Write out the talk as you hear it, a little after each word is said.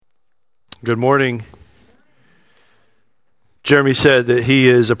Good morning. Jeremy said that he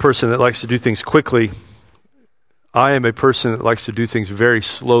is a person that likes to do things quickly. I am a person that likes to do things very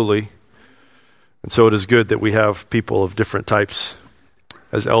slowly. And so it is good that we have people of different types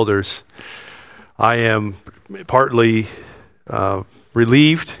as elders. I am partly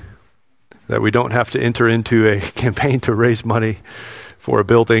relieved that we don't have to enter into a campaign to raise money for a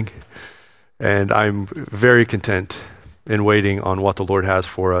building. And I'm very content in waiting on what the Lord has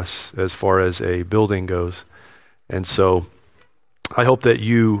for us as far as a building goes. And so I hope that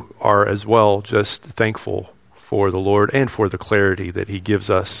you are as well just thankful for the Lord and for the clarity that He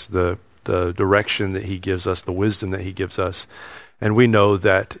gives us, the direction that He gives us, the wisdom that He gives us. And we know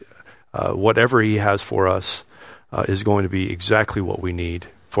that whatever He has for us is going to be exactly what we need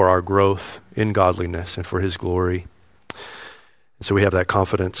for our growth in godliness and for His glory. And so we have that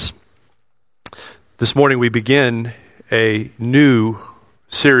confidence. This morning we begin a new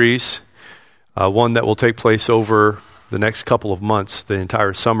series, one that will take place over the next couple of months, the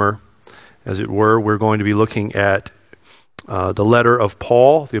entire summer, as it were. We're going to be looking at the letter of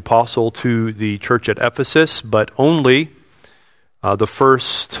Paul, the apostle, to the church at Ephesus, but only the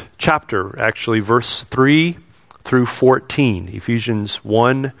first chapter, actually verse 3 through 14, Ephesians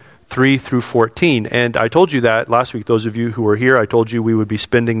 1, 3 through 14. And I told you that last week, those of you who were here, I told you we would be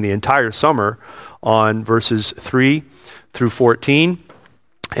spending the entire summer on verses 3 through 14.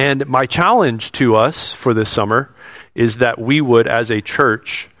 And my challenge to us for this summer is that we would, as a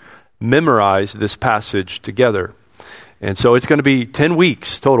church, memorize this passage together. And so it's going to be 10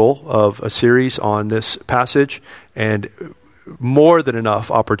 weeks total of a series on this passage, and more than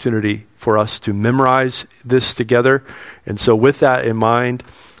enough opportunity for us to memorize this together. And so with that in mind,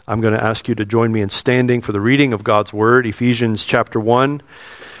 I'm going to ask you to join me in standing for the reading of God's Word, Ephesians chapter 1,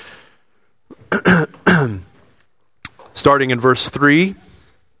 starting in verse 3.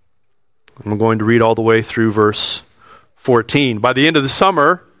 I'm going to read all the way through verse 14. By the end of the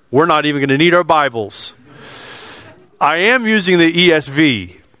summer, we're not even going to need our Bibles. I am using the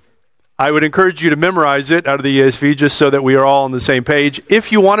ESV. I would encourage you to memorize it out of the ESV just so that we are all on the same page.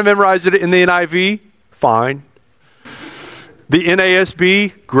 If you want to memorize it in the NIV, fine. The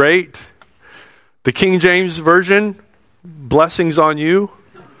NASB, great. The King James Version, blessings on you.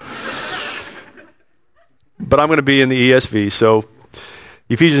 But I'm going to be in the ESV, so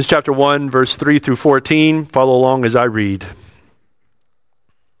Ephesians chapter 1, verse 3 through 14. Follow along as I read.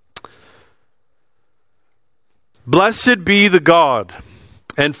 Blessed be the God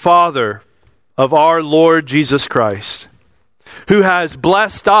and Father of our Lord Jesus Christ, who has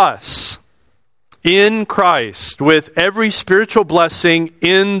blessed us in Christ with every spiritual blessing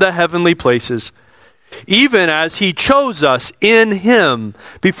in the heavenly places, even as He chose us in Him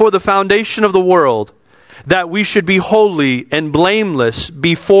before the foundation of the world, that we should be holy and blameless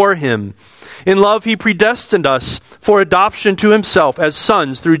before Him. In love He predestined us for adoption to Himself as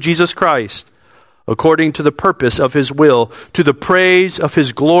sons through Jesus Christ, according to the purpose of His will, to the praise of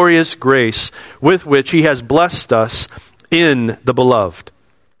His glorious grace, with which He has blessed us in the Beloved.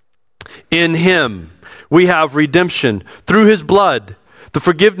 In Him we have redemption through His blood, the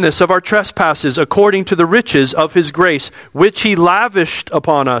forgiveness of our trespasses according to the riches of His grace, which He lavished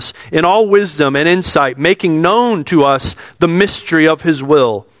upon us in all wisdom and insight, making known to us the mystery of His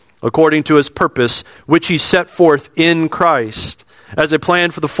will, according to His purpose, which He set forth in Christ, as a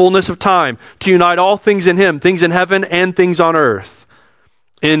plan for the fullness of time, to unite all things in Him, things in heaven and things on earth.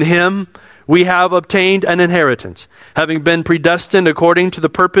 In Him we have obtained an inheritance, having been predestined according to the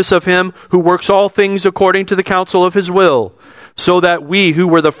purpose of Him who works all things according to the counsel of His will, so that we who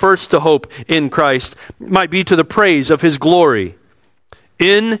were the first to hope in Christ might be to the praise of His glory.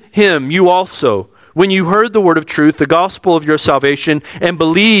 In Him you also, when you heard the word of truth, the gospel of your salvation, and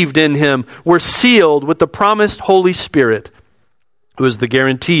believed in Him, were sealed with the promised Holy Spirit, who is the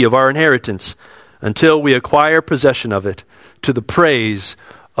guarantee of our inheritance, until we acquire possession of it, to the praise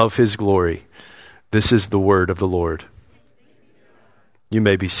of His glory. This is the word of the Lord. You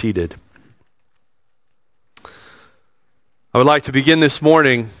may be seated. I would like to begin this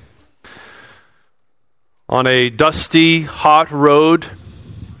morning on a dusty, hot road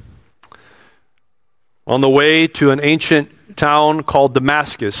on the way to an ancient town called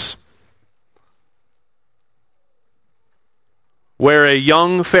Damascus, where a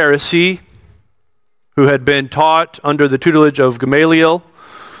young Pharisee who had been taught under the tutelage of Gamaliel,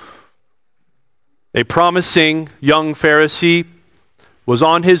 a promising young Pharisee, was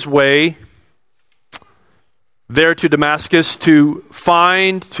on his way there to Damascus to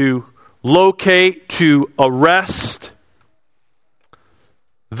find, to locate, to arrest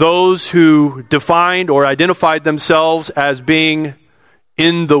those who defined or identified themselves as being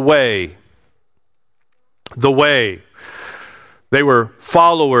in the way, the way. They were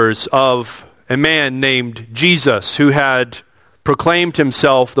followers of a man named Jesus who had proclaimed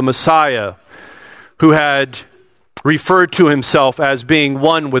himself the Messiah, who had referred to himself as being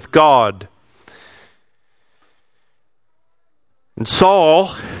one with God. And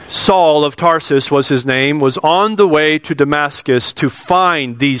Saul of Tarsus was his name, was on the way to Damascus to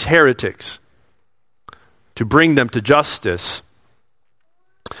find these heretics, to bring them to justice.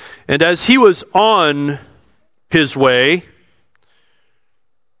 And as he was on his way,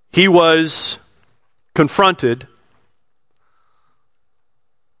 he was confronted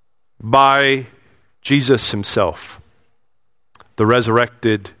by Jesus himself. The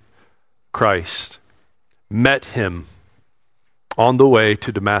resurrected Christ met him on the way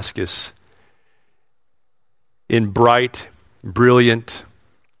to Damascus in bright, brilliant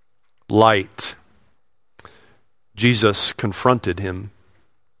light. Jesus confronted him.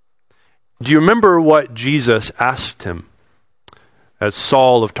 Do you remember what Jesus asked him as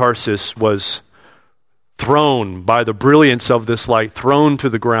Saul of Tarsus was thrown by the brilliance of this light, thrown to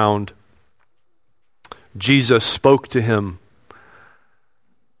the ground? Jesus spoke to him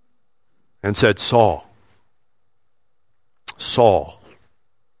and said, Saul, Saul,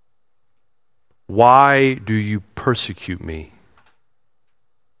 why do you persecute me?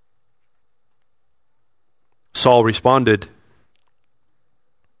 Saul responded,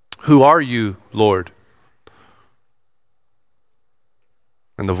 Who are you, Lord?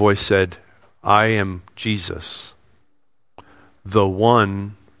 And the voice said, I am Jesus, the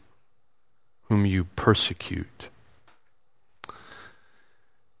one whom you persecute.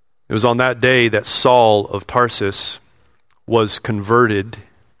 It was on that day that Saul of Tarsus was converted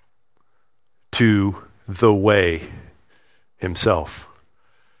to the way himself.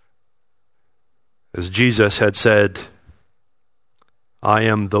 As Jesus had said, I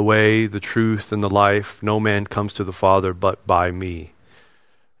am the way, the truth, and the life. No man comes to the Father but by me.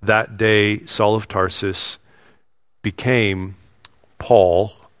 That day, Saul of Tarsus became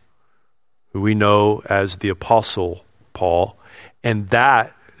Paul, who we know as the Apostle Paul. And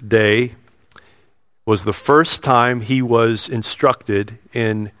that day was the first time he was instructed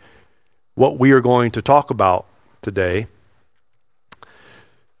in what we are going to talk about today: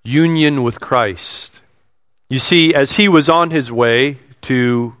 union with Christ. You see, as he was on his way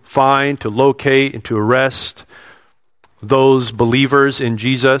to find, to locate, and to arrest those believers in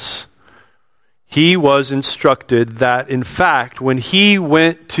Jesus, he was instructed that, in fact, when he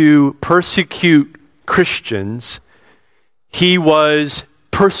went to persecute Christians, he was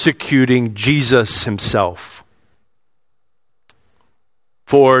persecuting Jesus himself.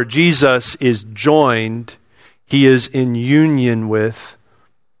 For Jesus is joined, he is in union with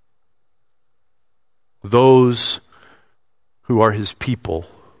those who are his people.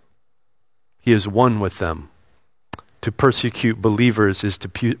 He is one with them. To persecute believers is to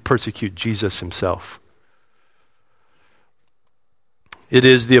persecute Jesus himself. It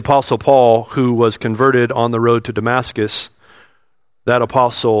is the Apostle Paul who was converted on the road to Damascus. That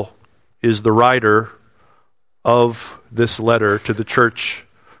apostle is the writer of this letter to the church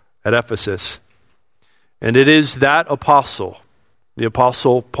at Ephesus. And it is that apostle, the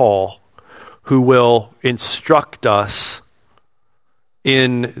Apostle Paul, who will instruct us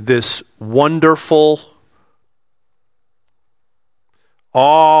in this wonderful,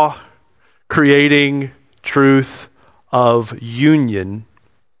 awe-creating truth of union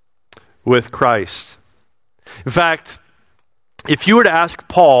with Christ. In fact, if you were to ask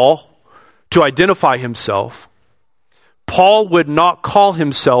Paul to identify himself, Paul would not call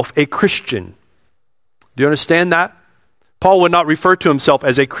himself a Christian. Do you understand that? Paul would not refer to himself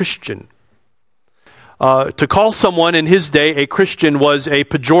as a Christian. To call someone in his day a Christian was a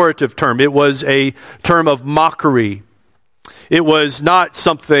pejorative term. It was a term of mockery. It was not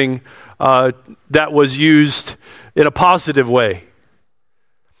something that was used in a positive way.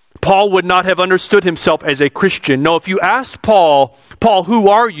 Paul would not have understood himself as a Christian. No, if you asked Paul, who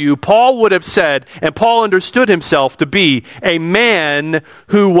are you? Paul would have said, and Paul understood himself to be a man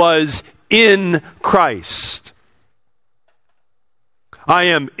who was in Christ. I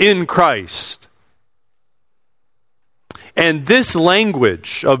am in Christ. And this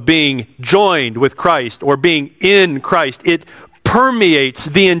language of being joined with Christ or being in Christ, it permeates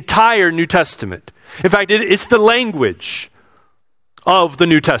the entire New Testament. In fact, it's the language of the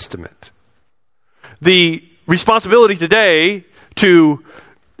New Testament. The responsibility today to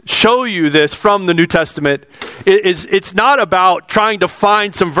show you this from the New Testament it's not about trying to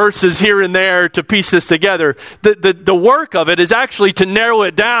find some verses here and there to piece this together. The work of it is actually to narrow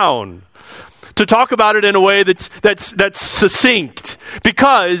it down, to talk about it in a way that's succinct,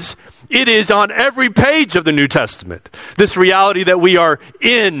 because It is on every page of the New Testament. This reality that we are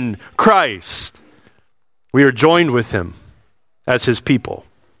in Christ. We are joined with him as his people.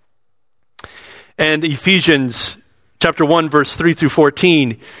 And Ephesians chapter 1, verse 3 through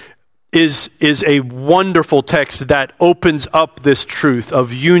 14 is a wonderful text that opens up this truth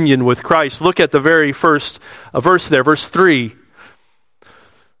of union with Christ. Look at the very first verse there, verse 3.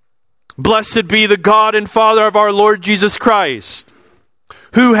 Blessed be the God and Father of our Lord Jesus Christ,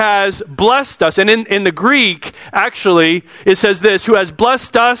 who has blessed us. And in the Greek, actually, it says this, who has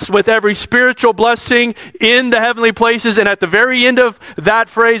blessed us with every spiritual blessing in the heavenly places. And at the very end of that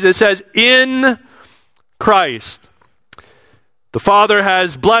phrase, it says, in Christ. The Father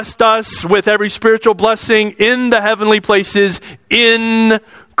has blessed us with every spiritual blessing in the heavenly places in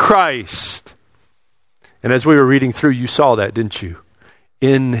Christ. And as we were reading through, you saw that, didn't you?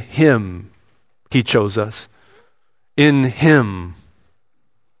 In him, he chose us. In him,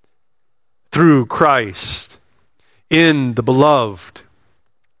 through Christ, in the beloved.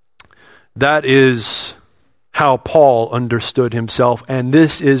 That is how Paul understood himself, and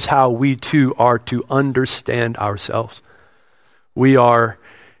this is how we too are to understand ourselves. We are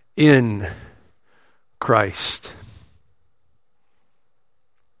in Christ.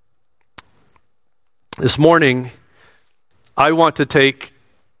 This morning, I want to take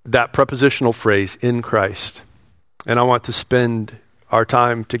that prepositional phrase, in Christ, and I want to spend our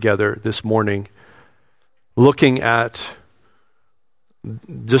time together this morning looking at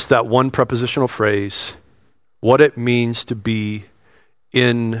just that one prepositional phrase, what it means to be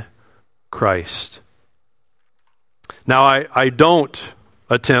in Christ. Now, I don't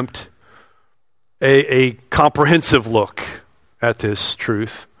attempt a comprehensive look at this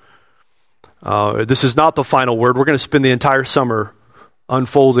truth. This is not the final word. We're going to spend the entire summer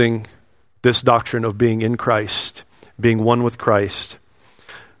unfolding this doctrine of being in Christ, being one with Christ.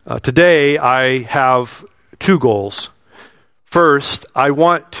 Today, I have two goals. First, I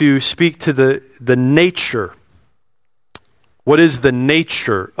want to speak to the nature. What is the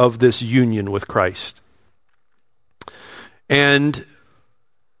nature of this union with Christ? And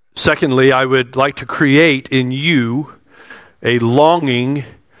secondly, I would like to create in you a longing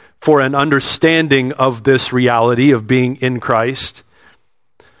for an understanding of this reality of being in Christ,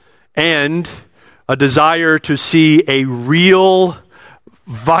 and a desire to see a real,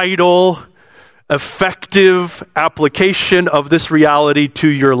 vital, effective application of this reality to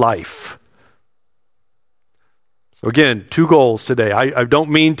your life. So again, two goals today. I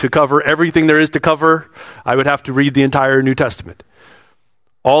don't mean to cover everything there is to cover. I would have to read the entire New Testament.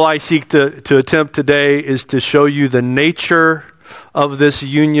 All I seek to attempt today is to show you the nature of this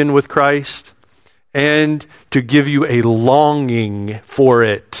union with Christ and to give you a longing for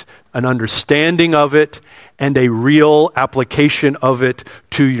it, an understanding of it, and a real application of it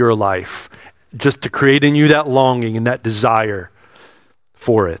to your life. Just to create in you that longing and that desire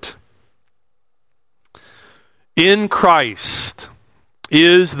for it. In Christ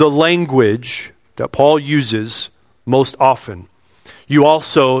is the language that Paul uses most often. You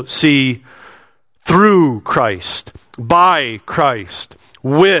also see through Christ, by Christ,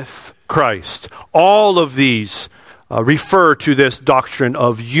 with Christ. All of these refer to this doctrine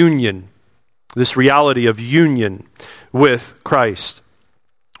of union, this reality of union with Christ.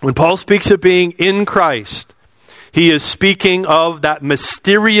 When Paul speaks of being in Christ, he is speaking of that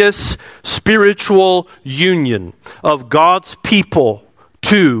mysterious spiritual union of God's people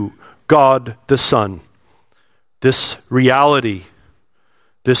to God the Son. This reality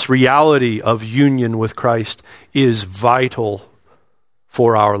of union with Christ is vital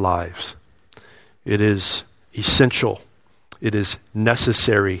for our lives. It is essential. It is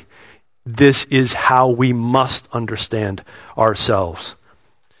necessary. This is how we must understand ourselves.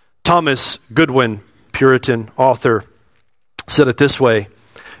 Thomas Goodwin, Puritan author, said it this way: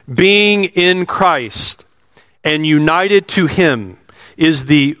 being in Christ and united to him is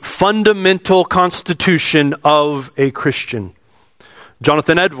the fundamental constitution of a Christian.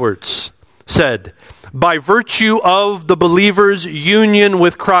 Jonathan Edwards said, by virtue of the believer's union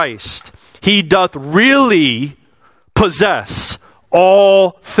with Christ, he doth really possess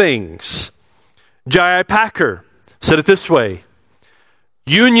all things. J.I. Packer said it this way: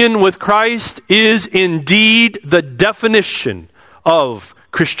 union with Christ is indeed the definition of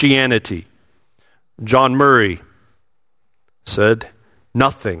Christianity. John Murray said,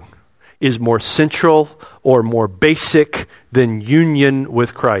 nothing is more central or more basic than union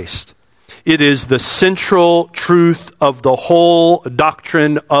with Christ. It is the central truth of the whole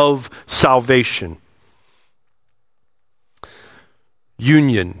doctrine of salvation.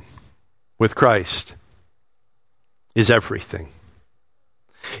 Union with Christ is everything.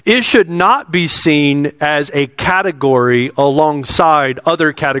 It should not be seen as a category alongside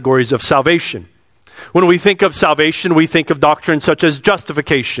other categories of salvation. When we think of salvation, we think of doctrines such as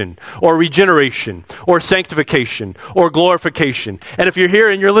justification, or regeneration, or sanctification, or glorification. And if you're here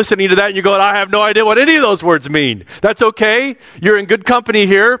and you're listening to that and you're going, I have no idea what any of those words mean, that's okay. You're in good company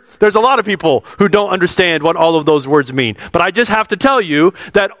here. There's a lot of people who don't understand what all of those words mean. But I just have to tell you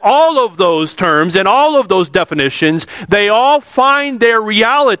that all of those terms and all of those definitions, they all find their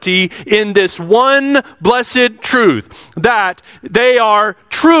reality in this one blessed truth, that they are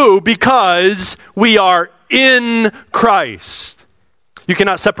true because we are in Christ. You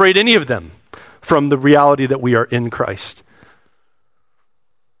cannot separate any of them from the reality that we are in Christ.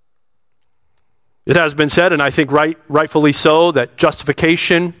 It has been said, and I think rightfully so, that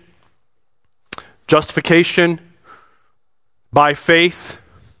justification by faith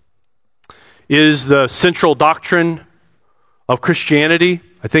is the central doctrine of Christianity.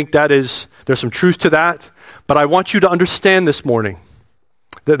 I think there's some truth to that. But I want you to understand this morning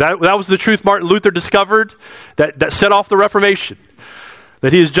that was the truth Martin Luther discovered that set off the Reformation.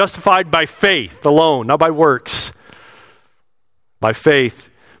 That he is justified by faith alone, not by works. By faith.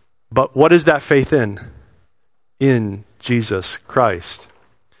 But what is that faith in? In Jesus Christ.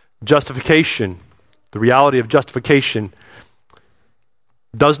 Justification, the reality of justification,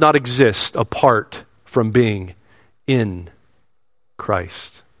 does not exist apart from being in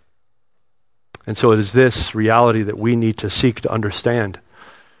Christ. And so it is this reality that we need to seek to understand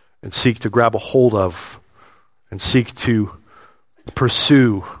and seek to grab a hold of and seek to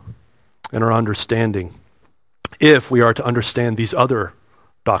pursue in our understanding. If we are to understand these other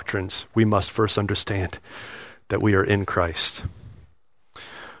doctrines, we must first understand that we are in Christ.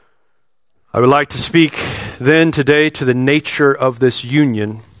 I would like to speak then today to the nature of this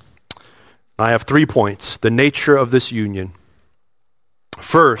union. I have 3 points. The nature of this union.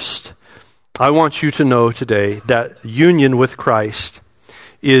 First, I want you to know today that union with Christ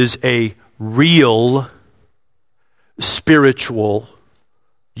is a real spiritual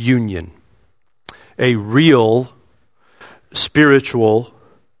union. A real spiritual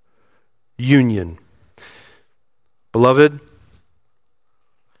union. Beloved,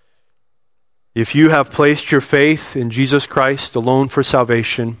 if you have placed your faith in Jesus Christ alone for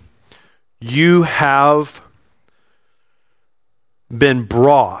salvation, you have been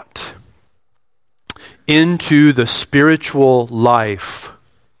brought into the spiritual life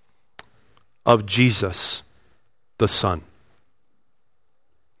of Jesus, the Son.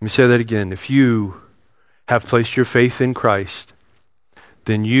 Let me say that again. If you have placed your faith in Christ,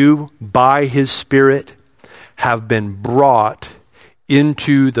 then you, by His Spirit, have been brought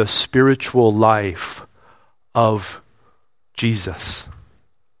into the spiritual life of Jesus,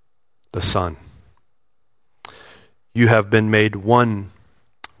 the Son. You have been made one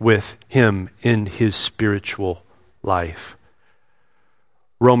with Him in His spiritual life.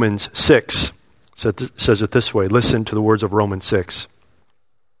 Romans 6 says it this way. Listen to the words of Romans 6.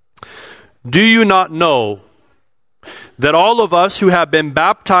 Do you not know that all of us who have been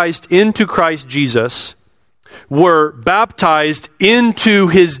baptized into Christ Jesus were baptized into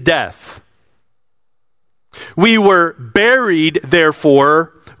His death? We were buried,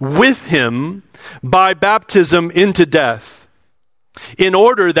 therefore, with Him by baptism into death, in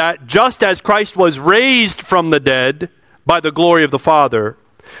order that just as Christ was raised from the dead by the glory of the Father,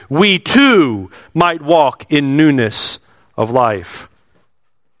 we too might walk in newness of life.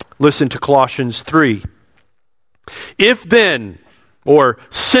 Listen to Colossians 3. If then, or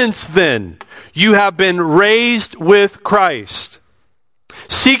since then, you have been raised with Christ,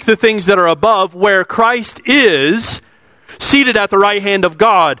 seek the things that are above, where Christ is, seated at the right hand of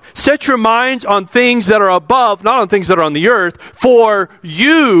God. Set your minds on things that are above, not on things that are on the earth, for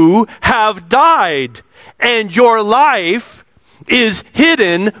you have died, and your life is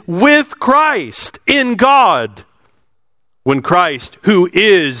hidden with Christ in God. When Christ, who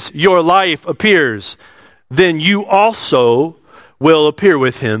is your life, appears, then you also will appear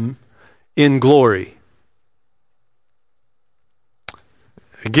with Him in glory.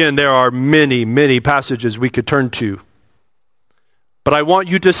 Again, there are many, many passages we could turn to. But I want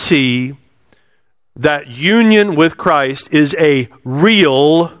you to see that union with Christ is a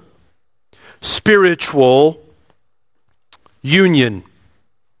real spiritual union.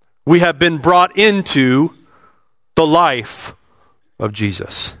 We have been brought into the life of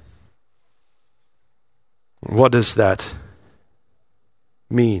Jesus. What does that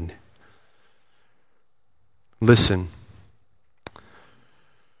mean? Listen.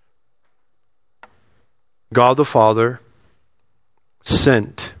 God the Father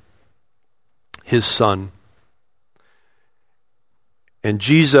sent His Son And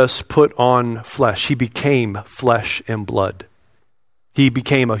Jesus put on flesh. He became flesh and blood. He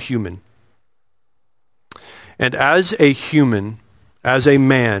became a human. And as a human, as a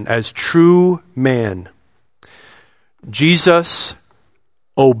man, as true man, Jesus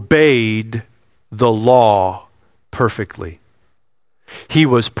obeyed the law perfectly. He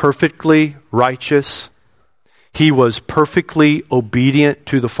was perfectly righteous. He was perfectly obedient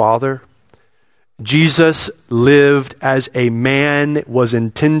to the Father. Jesus lived as a man was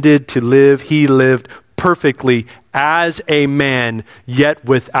intended to live. He lived perfectly as a man, yet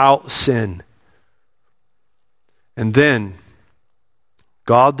without sin. And then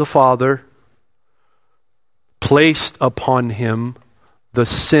God the Father placed upon him the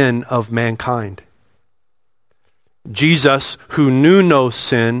sin of mankind. Jesus, who knew no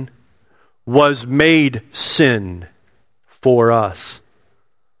sin, was made sin for us.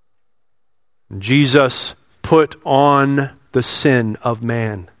 Jesus put on the sin of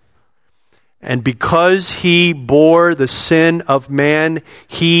man. And because he bore the sin of man,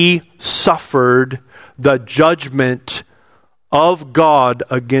 he suffered the judgment of God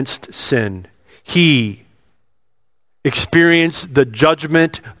against sin. He experienced the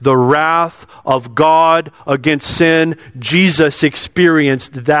judgment, the wrath of God against sin. Jesus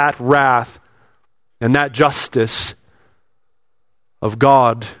experienced that wrath and that justice of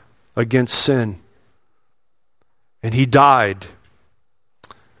God against sin. And he died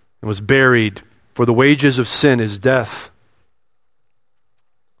and was buried, for the wages of sin is death.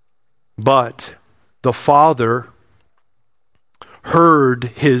 But the Father heard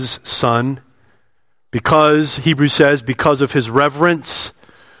his Son because, Hebrews says, because of his reverence,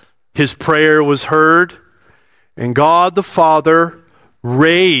 his prayer was heard. And God the Father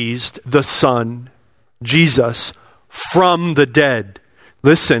raised the Son, Jesus, from the dead.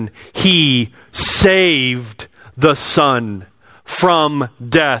 Listen, he saved the Son from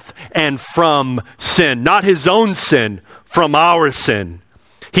death and from sin. Not his own sin, from our sin.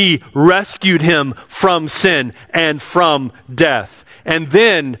 He rescued him from sin and from death. And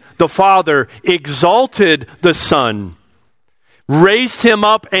then the Father exalted the Son, raised him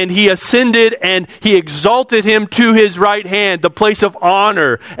up, and he ascended and he exalted him to his right hand, the place of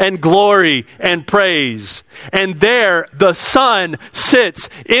honor and glory and praise. And there the Son sits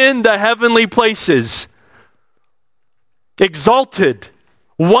in the heavenly places, exalted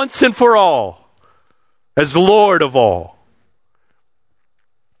once and for all as Lord of all.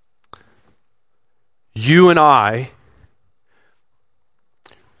 You and I,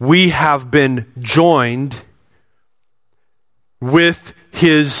 we have been joined with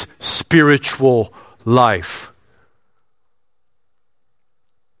his spiritual life.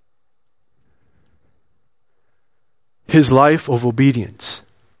 His life of obedience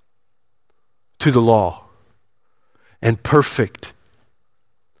to the law and perfect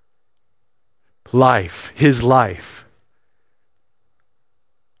life. His life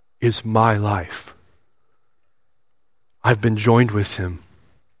is my life. I've been joined with him,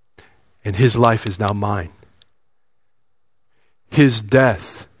 and his life is now mine. His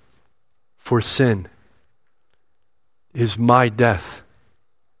death for sin is my death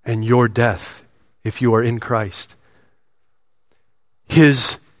and your death if you are in Christ.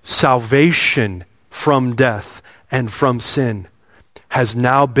 His salvation from death and from sin has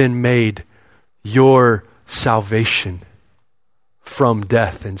now been made your salvation from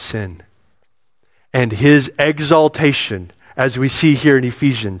death and sin. And his exaltation, as we see here in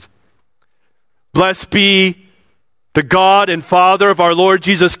Ephesians. Blessed be the God and Father of our Lord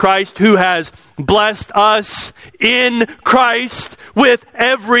Jesus Christ, who has blessed us in Christ with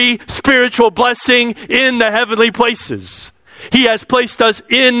every spiritual blessing in the heavenly places. He has placed us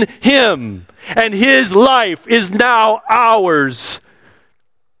in him, and his life is now ours.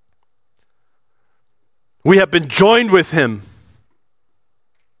 We have been joined with him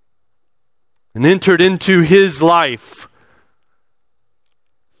and entered into his life.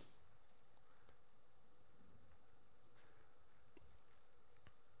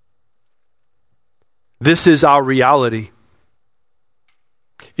 This is our reality.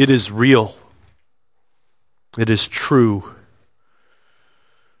 It is real. It is true.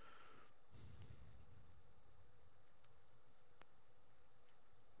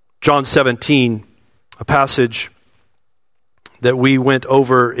 John 17, a passage that we went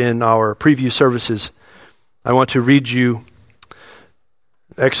over in our preview services. I want to read you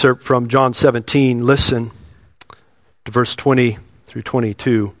an excerpt from John 17. Listen to verse 20 through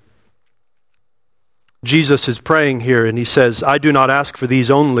 22. Jesus is praying here, and he says, I do not ask for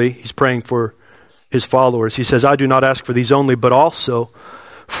these only. He's praying for his followers. He says, I do not ask for these only, but also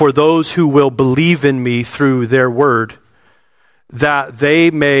for those who will believe in me through their word. that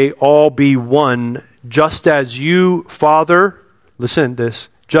they may all be one, just as you, Father, listen to this,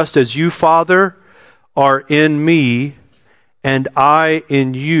 just as you, Father, are in me, and I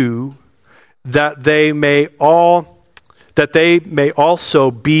in you, that they may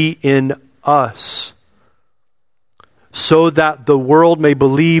also be in us, so that the world may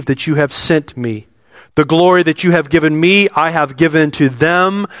believe that you have sent me. The glory that you have given me, I have given to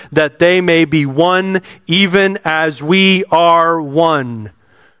them, that they may be one, even as we are one.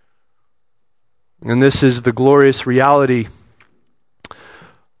 And this is the glorious reality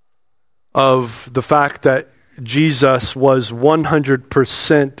of the fact that Jesus was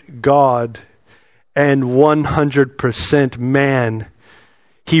 100% God and 100% man.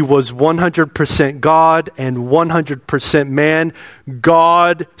 He was 100% God and 100% man.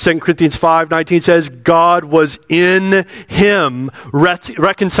 God, 2 Corinthians 5:19 says, God was in him,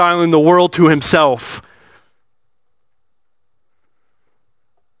 reconciling the world to himself.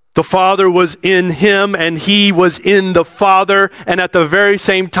 The Father was in him and he was in the Father. And at the very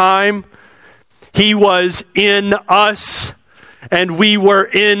same time, he was in us and we were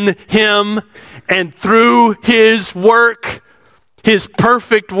in him. And through his work, his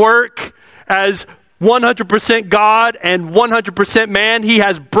perfect work as 100% God and 100% man, he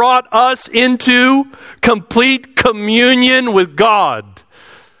has brought us into complete communion with God,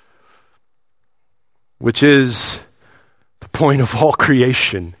 which is the point of all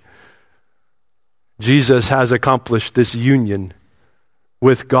creation. Jesus has accomplished this union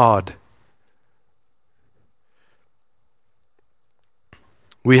with God.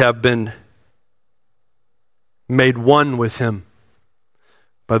 We have been made one with him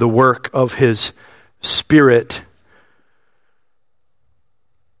by the work of his Spirit.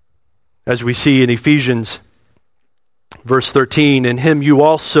 As we see in Ephesians verse 13, in him you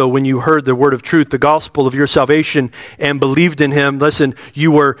also, when you heard the word of truth, the gospel of your salvation, and believed in him, listen,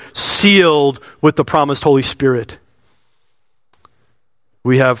 you were sealed with the promised Holy Spirit.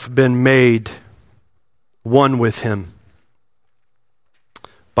 We have been made one with him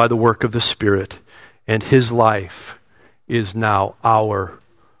by the work of the Spirit, and his life is now our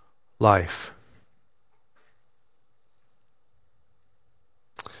life.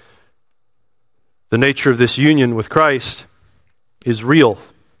 The nature of this union with Christ is real.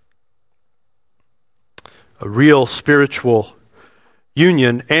 A real spiritual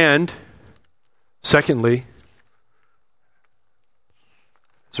union, and secondly,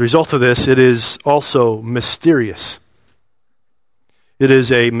 as a result of this, it is also mysterious. It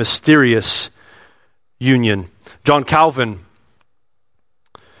is a mysterious union. John Calvin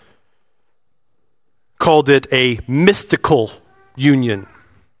called it a mystical union.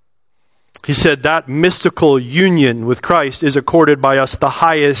 He said that mystical union with Christ is accorded by us the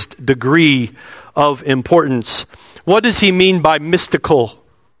highest degree of importance. What does he mean by mystical?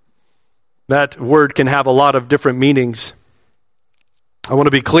 That word can have a lot of different meanings. I want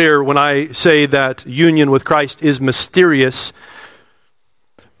to be clear when I say that union with Christ is mysterious.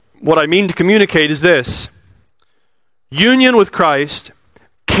 What I mean to communicate is this: union with Christ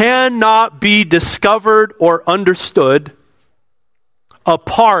cannot be discovered or understood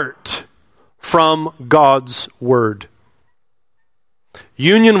apart from God's Word.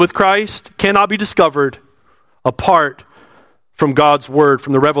 Union with Christ cannot be discovered apart from God's Word,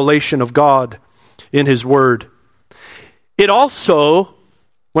 from the revelation of God in His Word. It also,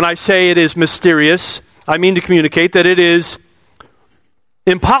 when I say it is mysterious, I mean to communicate that it is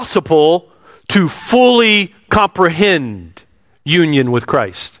impossible to fully comprehend union with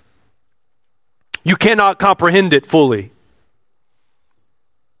Christ. You cannot comprehend it fully.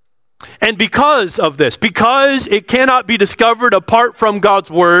 And because of this, because it cannot be discovered apart from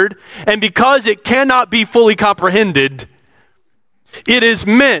God's Word, and because it cannot be fully comprehended, it is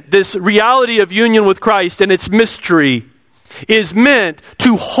meant, this reality of union with Christ and its mystery is meant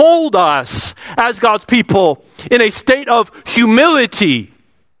to hold us as God's people in a state of humility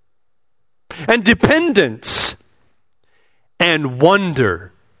and dependence and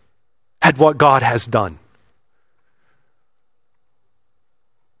wonder at what God has done.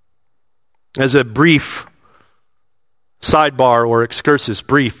 As a brief sidebar or excursus,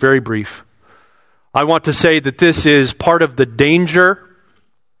 brief, very brief, I want to say that this is part of the danger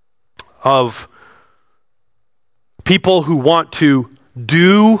of people who want to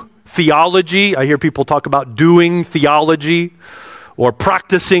do theology. I hear people talk about doing theology or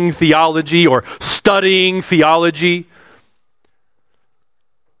practicing theology or studying theology.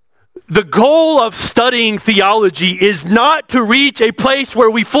 The goal of studying theology is not to reach a place where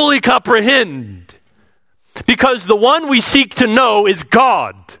we fully comprehend, because the one we seek to know is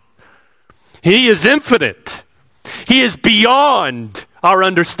God. He is infinite. He is beyond our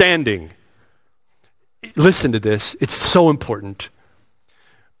understanding. Listen to this. It's so important.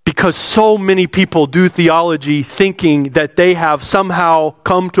 Because so many people do theology thinking that they have somehow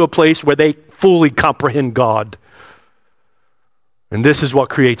come to a place where they fully comprehend God. And this is what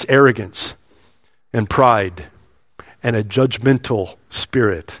creates arrogance and pride and a judgmental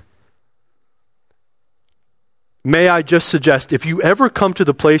spirit. May I just suggest, if you ever come to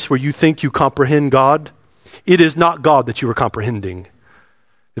the place where you think you comprehend God, it is not God that you are comprehending.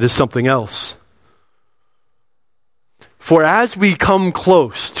 It is something else. For as we come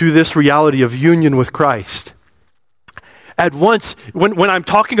close to this reality of union with Christ, at once, when I'm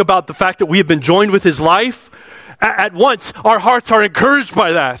talking about the fact that we have been joined with his life, at once our hearts are encouraged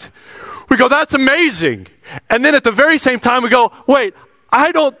by that. We go, that's amazing. And then at the very same time we go, wait,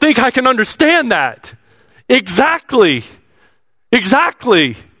 I don't think I can understand that. Exactly.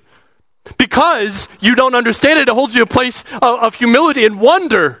 Because you don't understand it, it holds you a place of humility and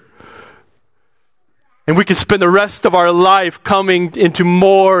wonder. And we can spend the rest of our life coming into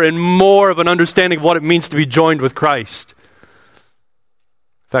more and more of an understanding of what it means to be joined with Christ.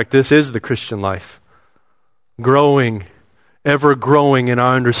 In fact, this is the Christian life. Growing, ever growing in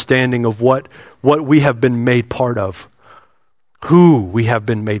our understanding of what we have been made part of. Who we have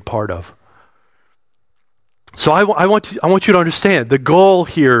been made part of. So I want you to understand, the goal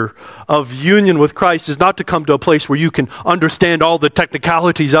here of union with Christ is not to come to a place where you can understand all the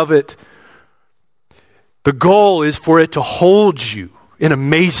technicalities of it. The goal is for it to hold you in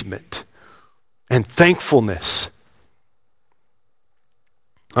amazement and thankfulness.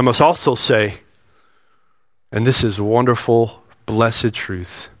 I must also say, and this is wonderful, blessed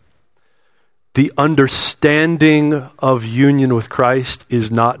truth, the understanding of union with Christ is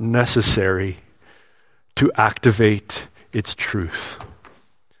not necessary to activate its truth.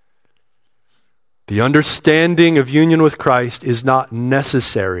 The understanding of union with Christ is not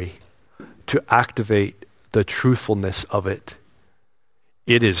necessary to activate the truthfulness of it.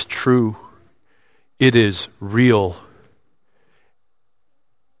 It is true. It is real.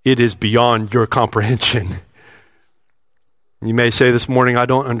 It is beyond your comprehension. You may say this morning, I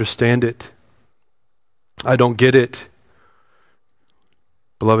don't understand it. I don't get it.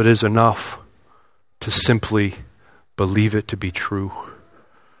 Beloved, it is enough to simply believe it to be true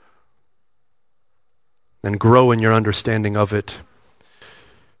and grow in your understanding of it.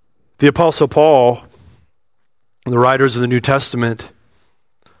 The Apostle Paul, the writers of the New Testament,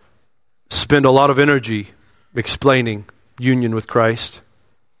 spend a lot of energy explaining union with Christ.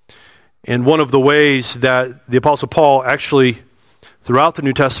 And one of the ways that the Apostle Paul actually, throughout the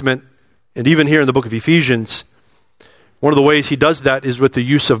New Testament, and even here in the book of Ephesians, one of the ways he does that is with the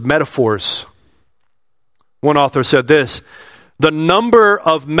use of metaphors. One author said this, the number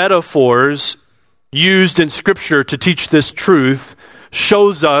of metaphors used in Scripture to teach this truth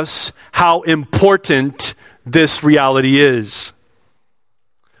shows us how important this reality is.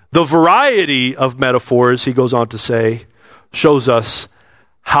 The variety of metaphors, he goes on to say, shows us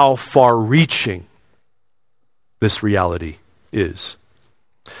how far-reaching this reality is.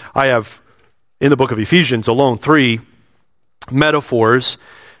 I have, in the book of Ephesians alone, 3 metaphors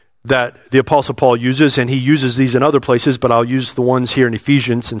that the Apostle Paul uses, and he uses these in other places, but I'll use the ones here in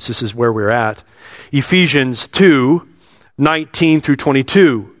Ephesians since this is where we're at. Ephesians 2, 19 through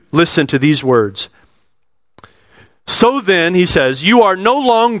 22. Listen to these words. So then, he says, you are no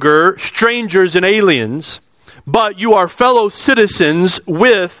longer strangers and aliens, but you are fellow citizens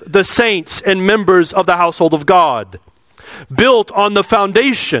with the saints and members of the household of God, built on the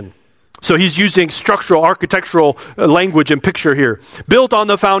foundation. So he's using structural, architectural language and picture here. Built on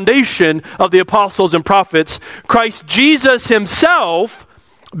the foundation of the apostles and prophets, Christ Jesus himself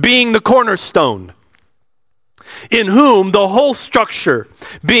being the cornerstone, in whom the whole structure,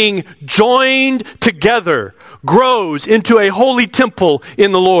 being joined together, grows into a holy temple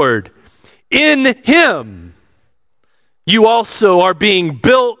in the Lord. In him, you also are being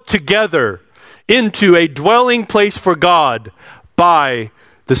built together into a dwelling place for God by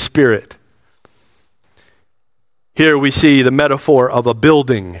the Spirit. Here we see the metaphor of a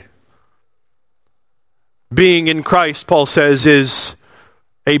building. Being in Christ, Paul says, is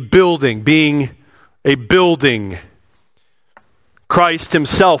a building, being a building. Christ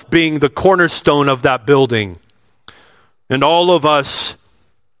himself being the cornerstone of that building. And all of us,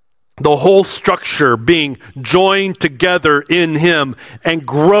 the whole structure being joined together in him and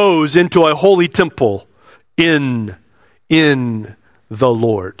grows into a holy temple in the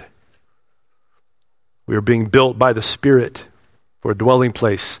Lord. We are being built by the Spirit for a dwelling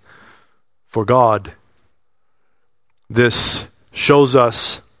place for God. This shows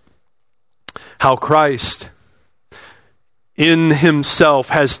us how Christ in himself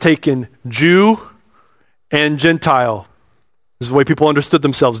has taken Jew and Gentile. This is the way people understood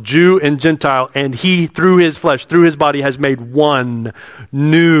themselves, Jew and Gentile, and he, through his flesh, through his body, has made one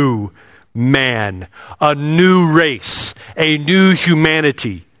new man, a new race, a new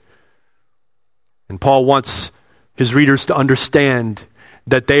humanity. And Paul wants his readers to understand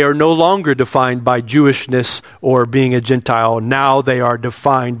that they are no longer defined by Jewishness or being a Gentile. Now they are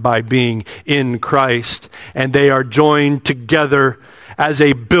defined by being in Christ, and they are joined together as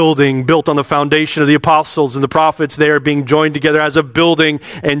a building built on the foundation of the apostles and the prophets. They are being joined together as a building,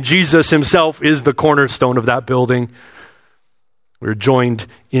 and Jesus himself is the cornerstone of that building. We're joined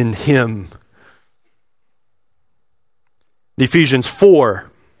in him. Ephesians 4.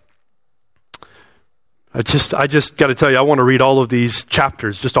 I just got to tell you, I want to read all of these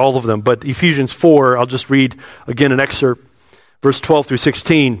chapters, just all of them. But Ephesians 4, I'll just read again an excerpt, verse 12 through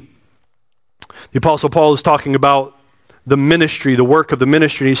 16. The Apostle Paul is talking about the ministry, the work of the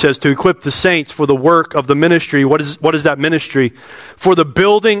ministry. He says to equip the saints for the work of the ministry. What is that ministry? For the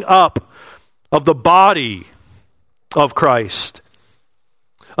building up of the body of Christ,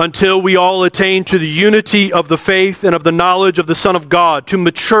 until we all attain to the unity of the faith and of the knowledge of the Son of God, to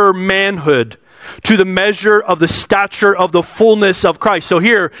mature manhood, to the measure of the stature of the fullness of Christ. So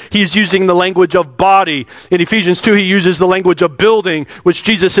here he's using the language of body. In Ephesians 2 he uses the language of building, which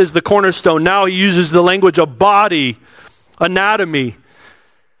Jesus is the cornerstone. Now he uses the language of body, anatomy.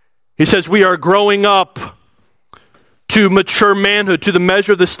 He says we are growing up to mature manhood, to the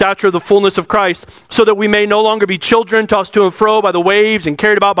measure of the stature of the fullness of Christ, so that we may no longer be children tossed to and fro by the waves and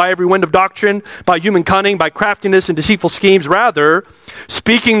carried about by every wind of doctrine, by human cunning, by craftiness and deceitful schemes. Rather,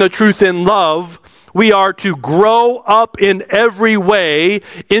 speaking the truth in love, we are to grow up in every way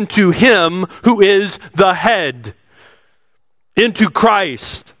into him who is the head, into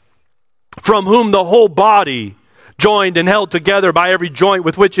Christ, from whom the whole body, joined and held together by every joint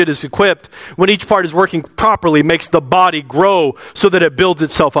with which it is equipped, when each part is working properly, makes the body grow so that it builds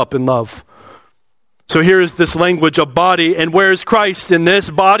itself up in love. So here is this language of body, and where is Christ in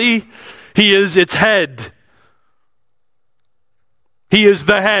this body? He is its head. He is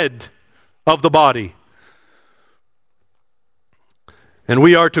the head of the body. And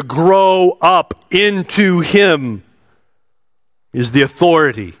we are to grow up into him. He is the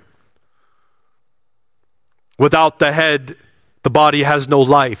authority. Without the head, the body has no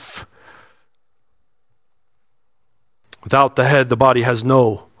life. Without the head, the body has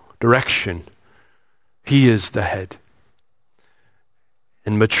no direction. He is the head.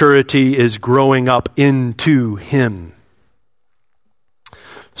 And maturity is growing up into him.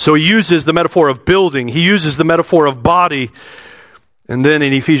 So he uses the metaphor of building. He uses the metaphor of body. And then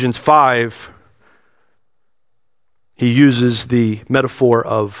in Ephesians 5, he uses the metaphor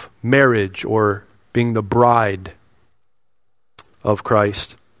of marriage, or being the bride of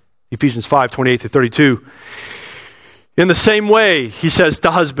Christ. Ephesians 5, 28 to 32. In the same way, he says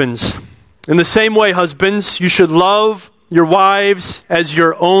to husbands, in the same way, husbands, you should love your wives as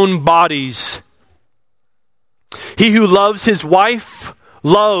your own bodies. He who loves his wife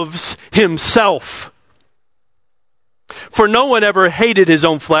loves himself. For no one ever hated his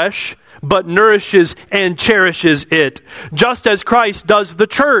own flesh, but nourishes and cherishes it, just as Christ does the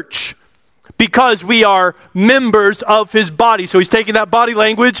church, because we are members of his body. So he's taking that body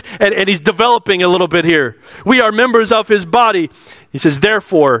language and he's developing a little bit here. We are members of his body. He says,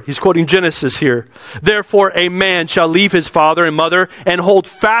 therefore, he's quoting Genesis here, therefore a man shall leave his father and mother and hold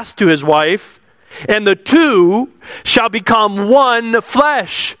fast to his wife, and the two shall become one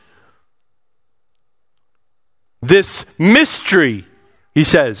flesh. This mystery, he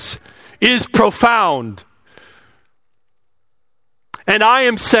says, is profound. And I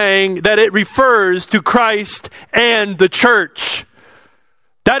am saying that it refers to Christ and the church.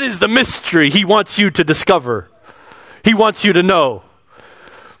 That is the mystery he wants you to discover. He wants you to know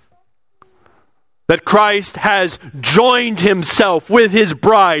that Christ has joined himself with his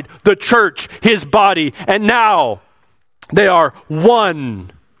bride, the church, his body, and now they are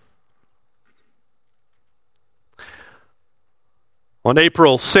one. On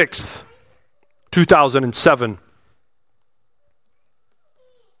April 6th, 2007,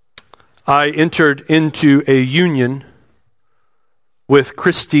 I entered into a union with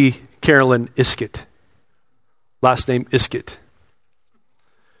Christy Carolyn Iskett. Last name Iskett.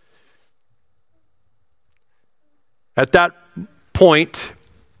 At that point,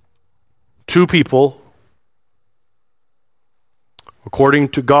 two people, according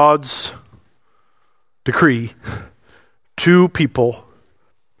to God's decree, two people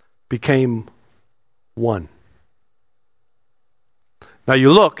became one. Now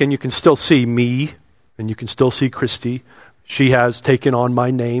you look and you can still see me, and you can still see Christy. She has taken on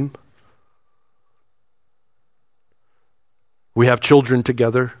my name. We have children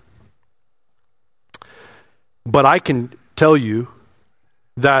together. But I can tell you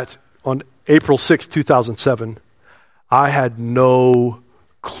that on April 6, 2007, I had no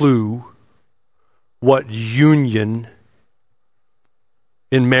clue what union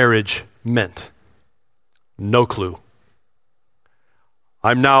in marriage meant. No clue.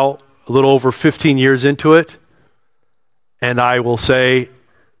 I'm now a little over 15 years into it, and I will say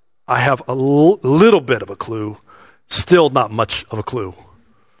I have a little bit of a clue, still not much of a clue.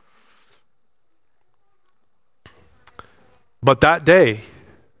 But that day,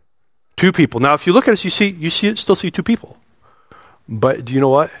 two people. Now, if you look at us, you still see two people. But do you know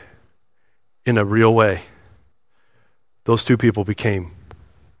what? In a real way, those two people became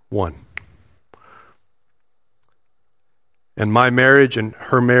one. And my marriage and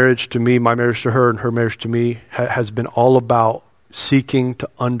her marriage to me, my marriage to her and her marriage to me, has been all about seeking to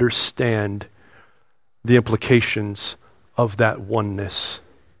understand the implications of that oneness.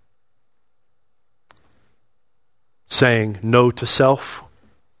 Saying no to self,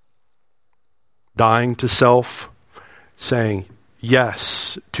 dying to self, saying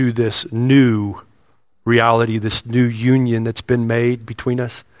yes to this new reality, this new union that's been made between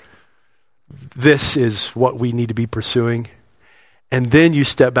us. This is what we need to be pursuing. And then you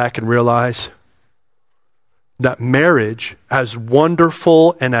step back and realize that marriage, as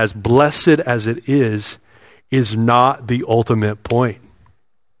wonderful and as blessed as it is not the ultimate point.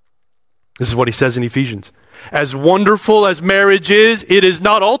 This is what he says in Ephesians. As wonderful as marriage is, it is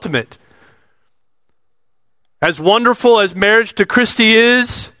not ultimate. As wonderful as marriage to Christy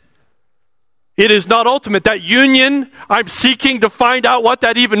is, it is not ultimate. That union, I'm seeking to find out what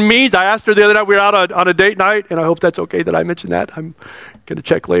that even means. I asked her the other night, we were out on a date night, and I hope that's okay that I mentioned that. I'm going to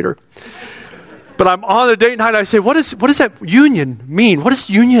check later. But I'm on a date night, and I say, what does that union mean? What does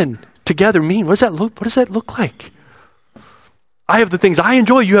union together mean? What does that look like? I have the things I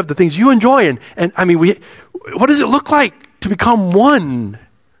enjoy, you have the things you enjoy, and I mean, what does it look like to become one?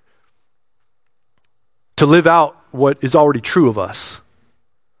 To live out what is already true of us.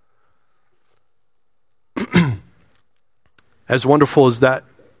 As wonderful as that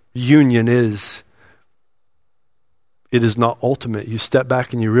union is, it is not ultimate. You step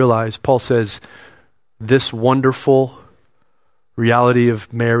back and you realize, Paul says, this wonderful reality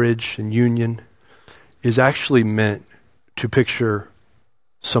of marriage and union is actually meant to picture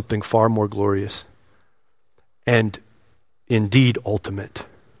something far more glorious and indeed ultimate.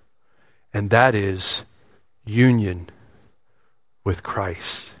 And that is union with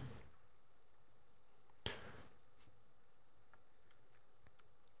Christ.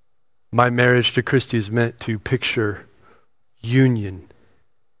 My marriage to Christy is meant to picture union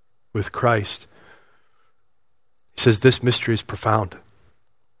with Christ. He says this mystery is profound.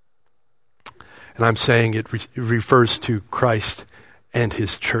 And I'm saying it refers to Christ and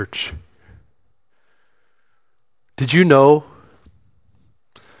his church. Did you know,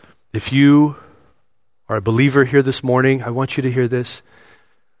 if you are a believer here this morning, I want you to hear this.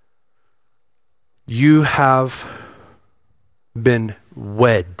 You have been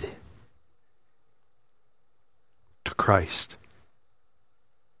wed to Christ.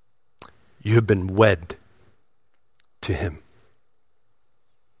 You have been wed to him.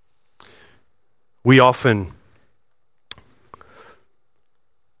 We often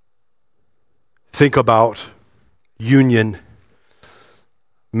think about union,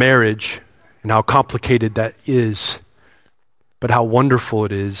 marriage, and how complicated that is, but how wonderful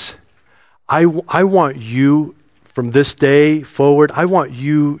it is. I want you, from this day forward, I want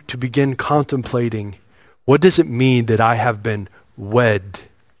you to begin contemplating, what does it mean that I have been wed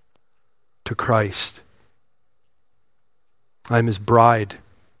to Christ? I'm his bride.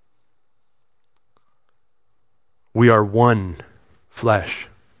 We are one flesh.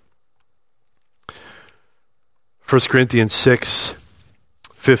 1 Corinthians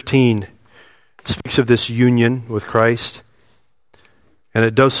 6:15 speaks of this union with Christ, and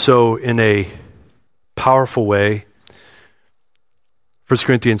it does so in a powerful way. 1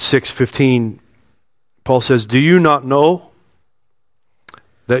 Corinthians 6:15, Paul says, "Do you not know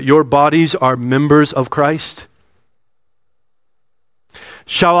that your bodies are members of Christ?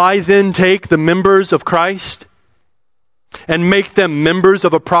 Shall I then take the members of Christ and make them members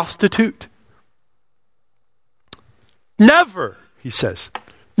of a prostitute? Never," he says.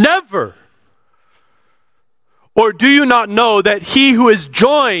 Never. "Or do you not know that he who is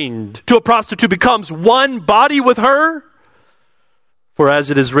joined to a prostitute becomes one body with her? For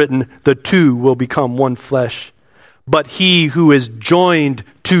as it is written, the two will become one flesh. But he who is joined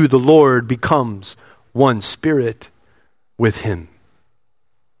to the Lord becomes one spirit with him.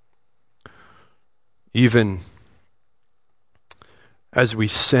 Even as we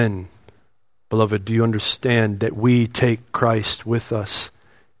sin, beloved, do you understand that we take Christ with us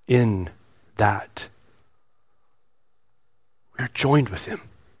in that? We're joined with him.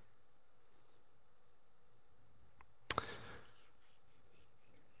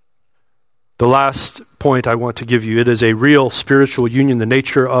 The last point I want to give you, it is a real spiritual union. The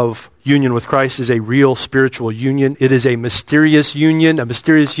nature of union with Christ is a real spiritual union. It is a mysterious union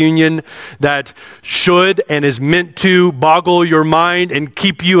that should and is meant to boggle your mind and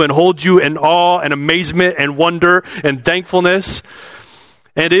keep you and hold you in awe and amazement and wonder and thankfulness.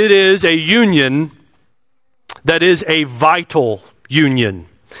 And it is a union that is a vital union.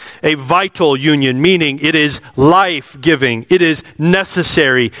 A vital union, meaning it is life-giving, it is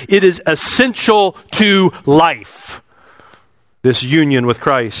necessary, it is essential to life. This union with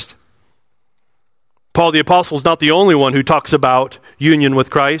Christ. Paul the Apostle is not the only one who talks about union with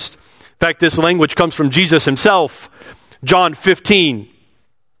Christ. In fact, this language comes from Jesus himself. John 15.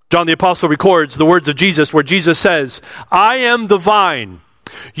 John the Apostle records the words of Jesus where Jesus says, "I am the vine.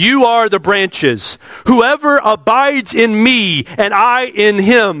 You are the branches. Whoever abides in me and I in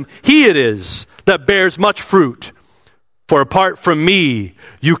him, he it is that bears much fruit. For apart from me,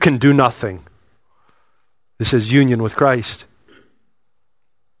 you can do nothing." This is union with Christ.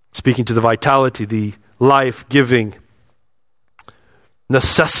 Speaking to the vitality, the life-giving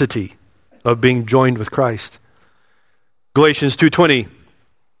necessity of being joined with Christ. Galatians 2:20.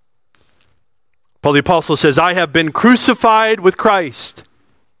 Paul the Apostle says, "I have been crucified with Christ.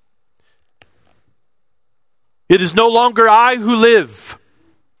 It is no longer I who live,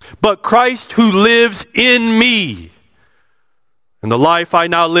 but Christ who lives in me. And the life I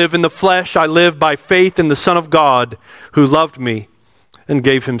now live in the flesh, I live by faith in the Son of God, who loved me and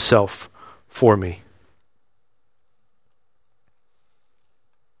gave himself for me."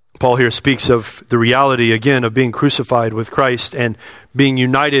 Paul here speaks of the reality, again, of being crucified with Christ and being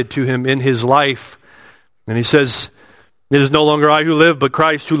united to him in his life. And he says, "It is no longer I who live, but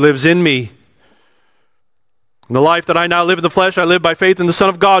Christ who lives in me. And the life that I now live in the flesh, I live by faith in the Son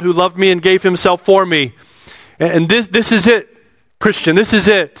of God who loved me and gave himself for me." And this is it, Christian, this is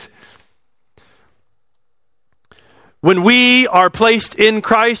it. When we are placed in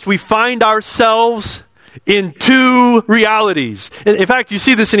Christ, we find ourselves in two realities. In fact, you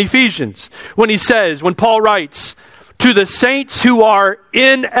see this in Ephesians when Paul writes, "To the saints who are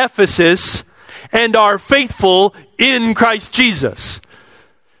in Ephesus and are faithful in Christ Jesus."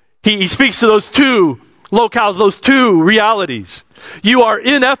 He speaks to those two locales, those two realities. You are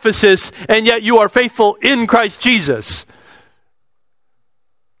in Ephesus, and yet you are faithful in Christ Jesus.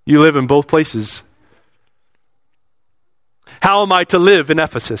 You live in both places. How am I to live in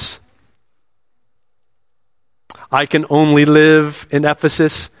Ephesus? I can only live in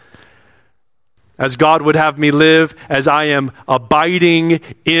Ephesus as God would have me live, as I am abiding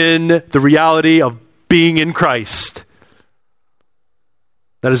in the reality of being in Christ.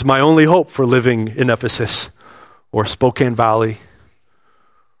 That is my only hope for living in Ephesus or Spokane Valley.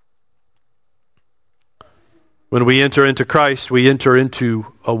 When we enter into Christ, we enter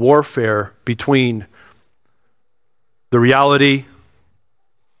into a warfare between the reality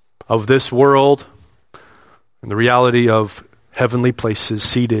of this world and the reality of heavenly places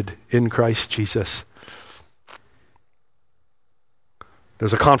seated in Christ Jesus.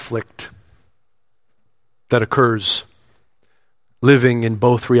 There's a conflict that occurs living in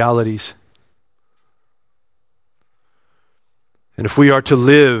both realities. And if we are to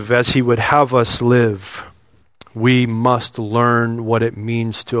live as he would have us live, we must learn what it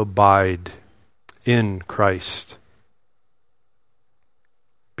means to abide in Christ.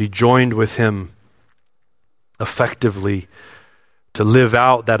 Be joined with him effectively to live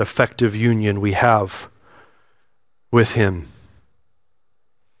out that effective union we have with him.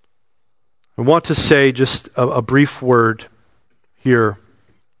 I want to say just a brief word here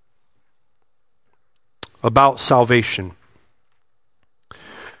about salvation.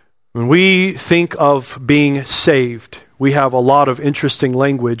 When we think of being saved, we have a lot of interesting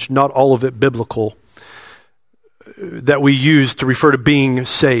language, not all of it biblical, that we use to refer to being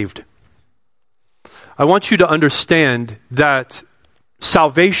saved. I want you to understand that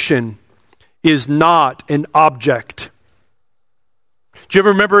salvation is not an object. Do you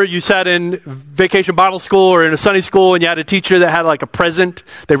ever remember you sat in vacation Bible school or in a Sunday school and you had a teacher that had like a present?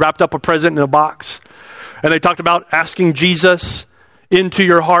 They wrapped up a present in a box. And they talked about asking Jesus into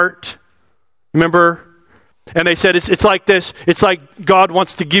your heart. Remember? And they said it's like this. It's like God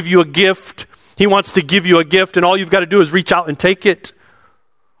wants to give you a gift. He wants to give you a gift, and all you've got to do is reach out and take it.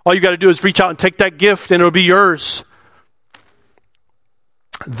 All you've got to do is reach out and take that gift, and it'll be yours.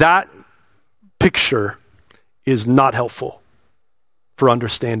 that picture is not helpful for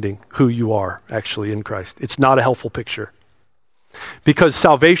understanding who you are actually in Christ. It's not a helpful picture. Because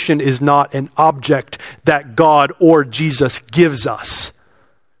salvation is not an object that God or Jesus gives us.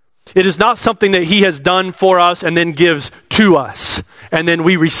 It is not something that he has done for us and then gives to us, and then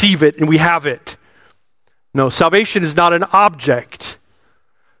we receive it and we have it. No, salvation is not an object.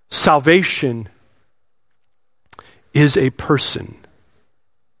 Salvation is a person.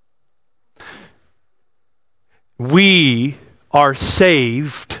 We are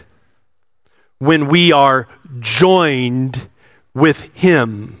saved when we are joined with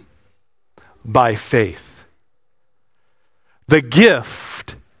him by faith. The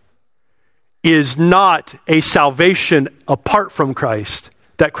gift is not a salvation apart from Christ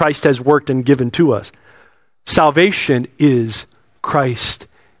that Christ has worked and given to us. Salvation is Christ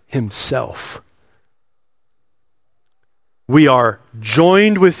himself. We are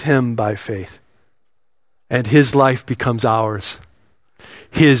joined with him by faith, and his life becomes ours.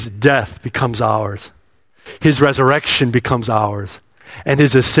 His death becomes ours. His resurrection becomes ours. And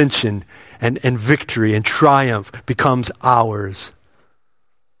his ascension and victory and triumph becomes ours.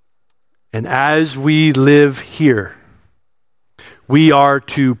 And as we live here, we are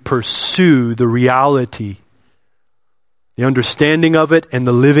to pursue the reality, the understanding of it and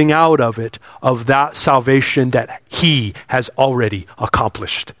the living out of it, of that salvation that he has already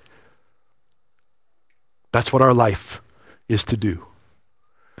accomplished. That's what our life is to do.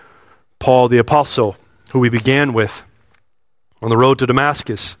 Paul the Apostle, who we began with on the road to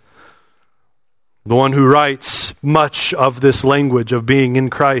Damascus, the one who writes much of this language of being in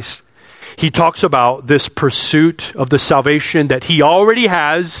Christ, he talks about this pursuit of the salvation that he already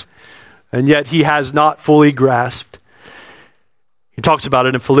has, and yet he has not fully grasped. He talks about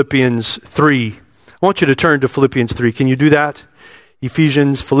it in Philippians 3. I want you to turn to Philippians 3. Can you do that?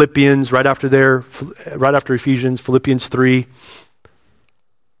 Ephesians, Philippians, right after Ephesians, Philippians 3.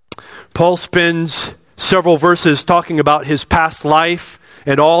 Paul spends several verses talking about his past life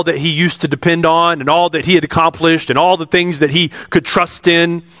and all that he used to depend on and all that he had accomplished and all the things that he could trust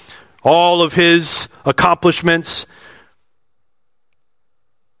in, all of his accomplishments.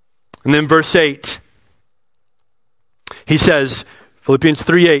 And then verse 8, he says, Philippians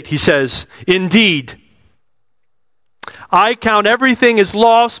 3:8, he says, "Indeed, I count everything as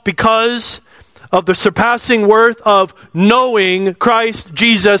loss because of the surpassing worth of knowing Christ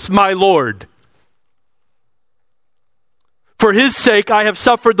Jesus my Lord. For his sake I have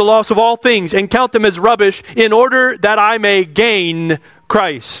suffered the loss of all things and count them as rubbish in order that I may gain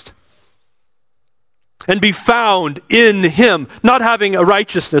Christ and be found in him, not having a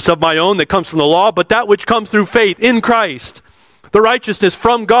righteousness of my own that comes from the law, but that which comes through faith in Christ, the righteousness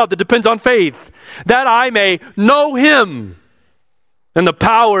from God that depends on faith, that I may know him and the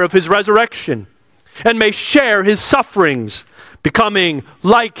power of his resurrection, and may share his sufferings, becoming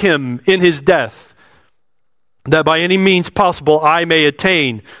like him in his death, that by any means possible I may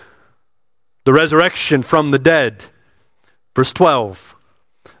attain the resurrection from the dead." Verse 12,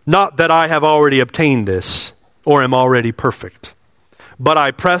 "Not that I have already obtained this, or am already perfect, but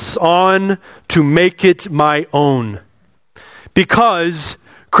I press on to make it my own, because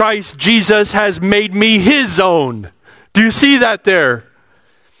Christ Jesus has made me his own." Do you see that there?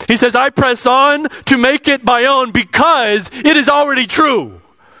 He says, I press on to make it my own because it is already true.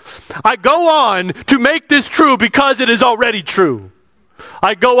 I go on to make this true because it is already true.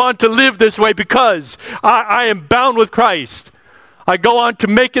 I go on to live this way because I am bound with Christ. I go on to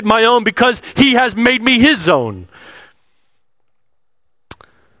make it my own because he has made me his own.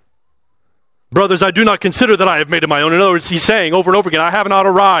 Brothers, I do not consider that I have made it my own. In other words, he's saying over and over again, I have not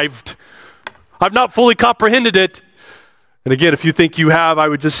arrived. I've not fully comprehended it. And again, if you think you have, I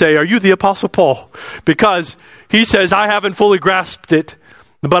would just say, are you the Apostle Paul? Because he says, I haven't fully grasped it,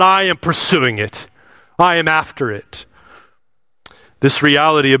 but I am pursuing it. I am after it. This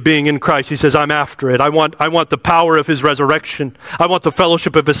reality of being in Christ, he says, I'm after it. I want the power of his resurrection. I want the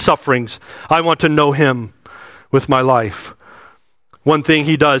fellowship of his sufferings. I want to know him with my life. One thing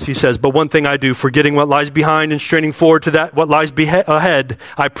he does, he says, but one thing I do, forgetting what lies behind and straining forward to that what lies ahead,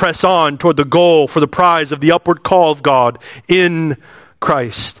 I press on toward the goal for the prize of the upward call of God in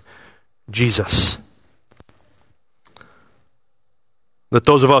Christ Jesus. Let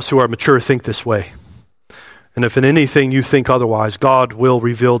those of us who are mature think this way. And if in anything you think otherwise, God will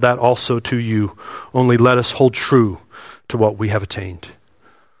reveal that also to you. Only let us hold true to what we have attained.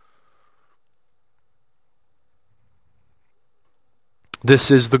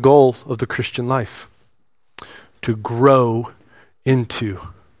 This is the goal of the Christian life, to grow into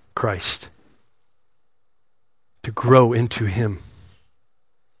Christ, to grow into him.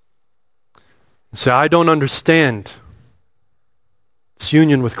 Say, I don't understand. It's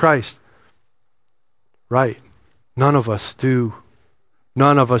union with Christ. Right. None of us do.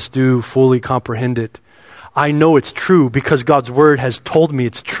 None of us do fully comprehend it. I know it's true because God's word has told me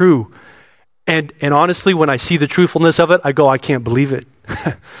it's true. And honestly, when I see the truthfulness of it, I go, I can't believe it.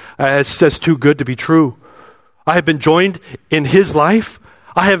 It's just too good to be true. I have been joined in His life.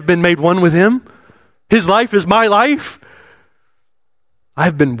 I have been made one with Him. His life is my life. I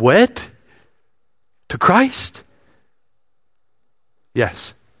have been wed to Christ.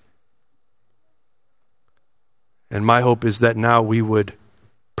 Yes. And my hope is that now we would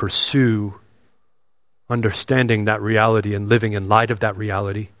pursue understanding that reality and living in light of that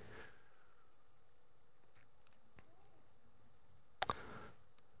reality.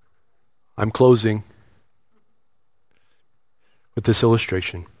 I'm closing with this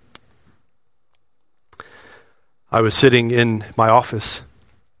illustration. I was sitting in my office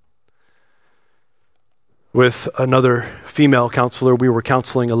with another female counselor. We were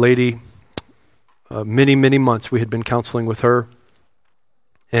counseling a lady. Many, many months we had been counseling with her.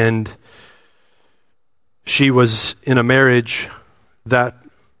 And she was in a marriage that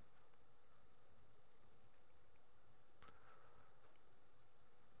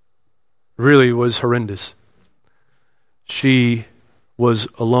really was horrendous. She was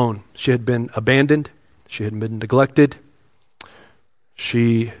alone. She had been abandoned. She had been neglected.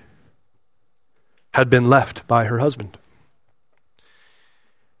 She had been left by her husband.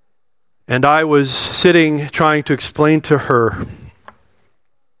 And I was sitting trying to explain to her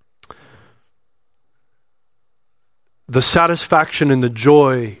the satisfaction and the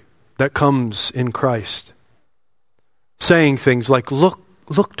joy that comes in Christ. Saying things like, look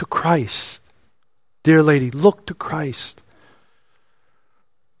to Christ. Dear lady, look to Christ.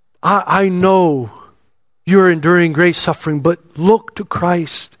 I know you're enduring great suffering, but look to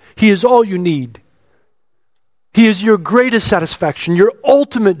Christ. He is all you need. He is your greatest satisfaction, your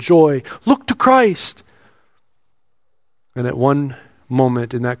ultimate joy. Look to Christ. And at one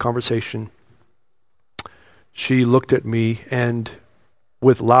moment in that conversation, she looked at me and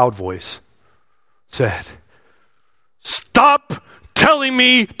with loud voice said, "Stop telling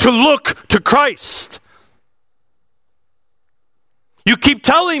me to look to Christ. You keep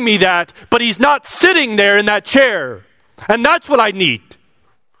telling me that, but He's not sitting there in that chair. And that's what I need.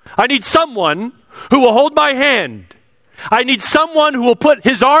 I need someone who will hold my hand. I need someone who will put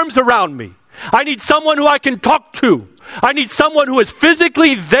his arms around me. I need someone who I can talk to. I need someone who is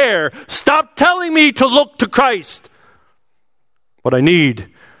physically there. Stop telling me to look to Christ. What I need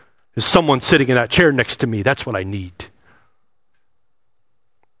is someone sitting in that chair next to me. That's what I need."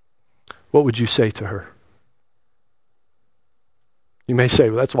 What would you say to her? You may say,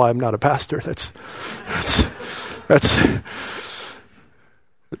 "Well, that's why I'm not a pastor." That's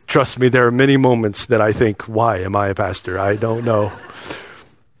Trust me, there are many moments that I think, why am I a pastor? I don't know.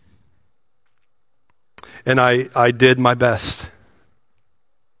 And I did my best.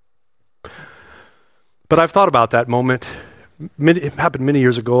 But I've thought about that moment. It happened many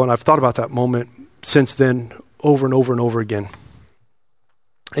years ago, and I've thought about that moment since then over and over and over again.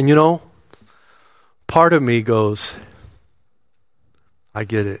 And you know, part of me goes, I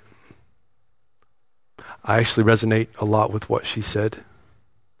get it. I actually resonate a lot with what she said.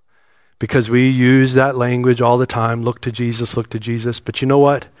 Because we use that language all the time, look to Jesus, look to Jesus. But you know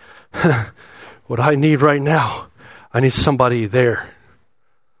what? What I need right now, I need somebody there.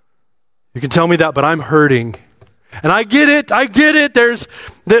 You can tell me that, but I'm hurting. And I get it. There's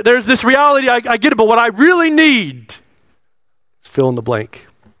this reality, I get it. But what I really need is fill in the blank.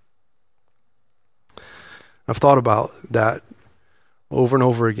 I've thought about that over and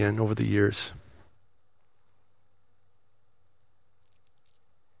over again over the years.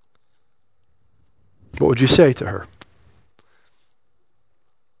 What would you say to her?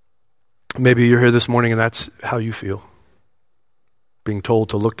 Maybe you're here this morning and that's how you feel. Being told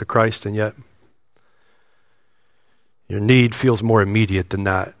to look to Christ, and yet your need feels more immediate than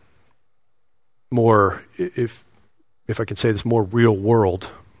that. More, if I can say this, more real world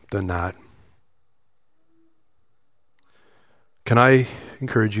than that. Can I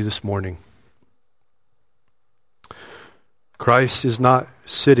encourage you this morning? Christ is not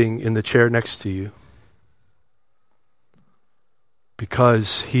sitting in the chair next to you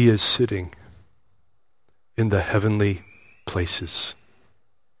because He is sitting in the heavenly places,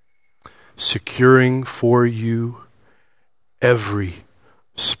 securing for you every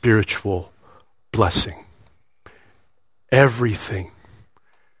spiritual blessing. Everything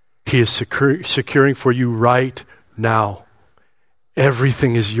He is securing for you right now.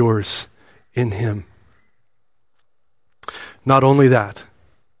 Everything is yours in Him. Not only that,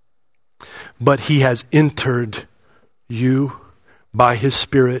 but he has entered you by his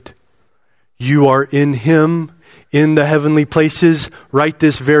Spirit. You are in him, in the heavenly places, right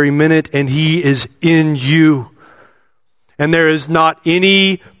this very minute, and he is in you. And there is not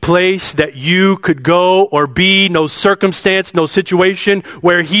any place that you could go or be, no circumstance, no situation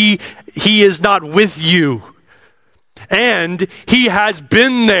where he is not with you. And he has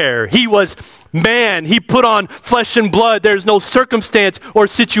been there. He was man. He put on flesh and blood. There's no circumstance or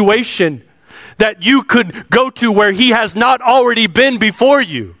situation that you could go to where he has not already been before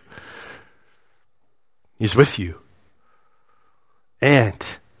you. He's with you. And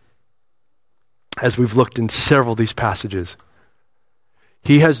as we've looked in several of these passages,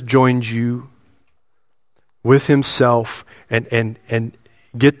 he has joined you with himself. And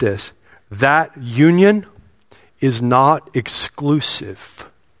get this, that union is not exclusive.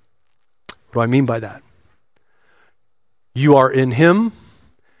 What do I mean by that? You are in him,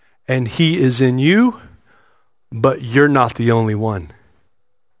 and he is in you, but you're not the only one.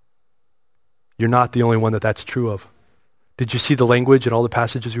 You're not the only one that's true of. Did you see the language in all the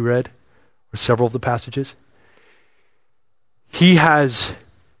passages we read? Or several of the passages? He has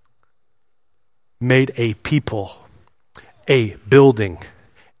made a people, a building,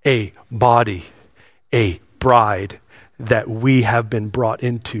 a body, a bride that we have been brought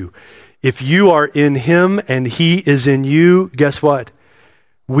into. If you are in him and he is in you, guess what?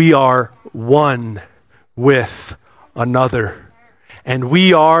 We are one with another. And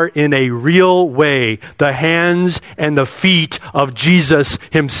we are in a real way the hands and the feet of Jesus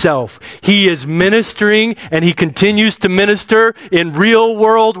himself. He is ministering, and he continues to minister in real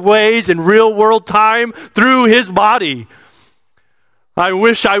world ways, in real world time, through his body. I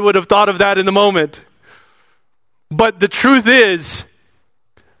wish I would have thought of that in the moment. But the truth is,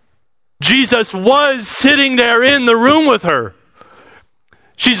 Jesus was sitting there in the room with her.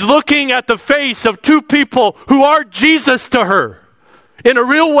 She's looking at the face of two people who are Jesus to her in a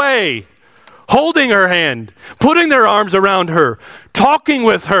real way, holding her hand, putting their arms around her, talking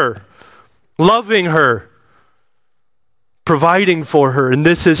with her, loving her, providing for her. And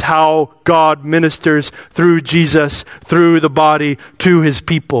this is how God ministers through Jesus, through the body, to his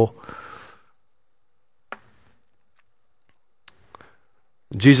people.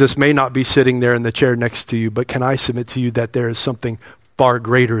 Jesus may not be sitting there in the chair next to you, but can I submit to you that there is something far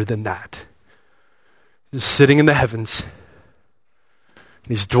greater than that? He's sitting in the heavens.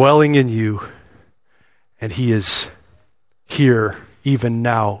 He's dwelling in you, and he is here even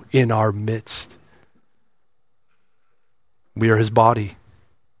now in our midst. We are his body.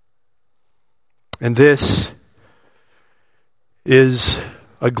 And this is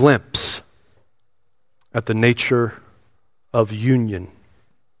a glimpse at the nature of union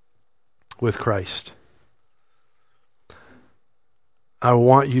with Christ. I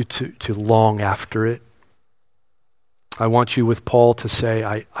want you to long after it. I want you with Paul to say,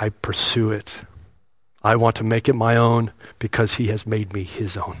 I pursue it. I want to make it my own because he has made me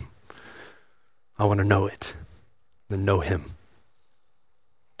his own. I want to know it and know him.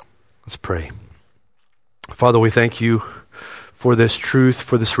 Let's pray. Father, we thank you for this truth,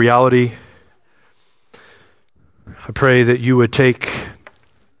 for this reality. I pray that you would take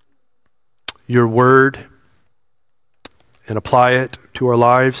your word and apply it to our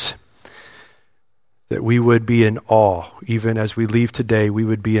lives, that we would be in awe. Even as we leave today, we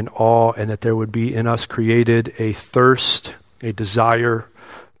would be in awe, and that there would be in us created a thirst, a desire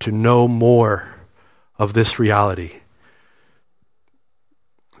to know more of this reality.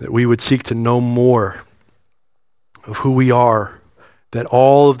 That we would seek to know more of who we are, that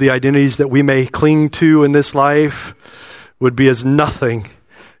all of the identities that we may cling to in this life would be as nothing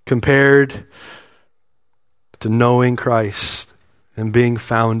compared to knowing Christ and being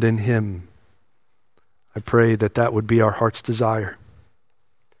found in him. I pray that that would be our heart's desire.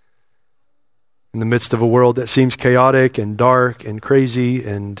 In the midst of a world that seems chaotic and dark and crazy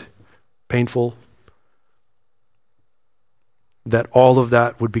and painful, that all of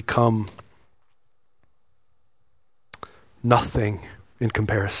that would become nothing in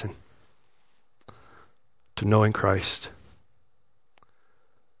comparison to knowing Christ.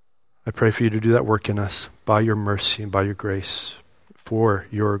 I pray for you to do that work in us by your mercy and by your grace, for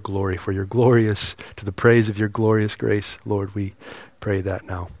your glory, for your glorious, to the praise of your glorious grace. Lord, we pray that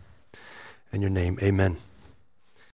now. In your name, amen.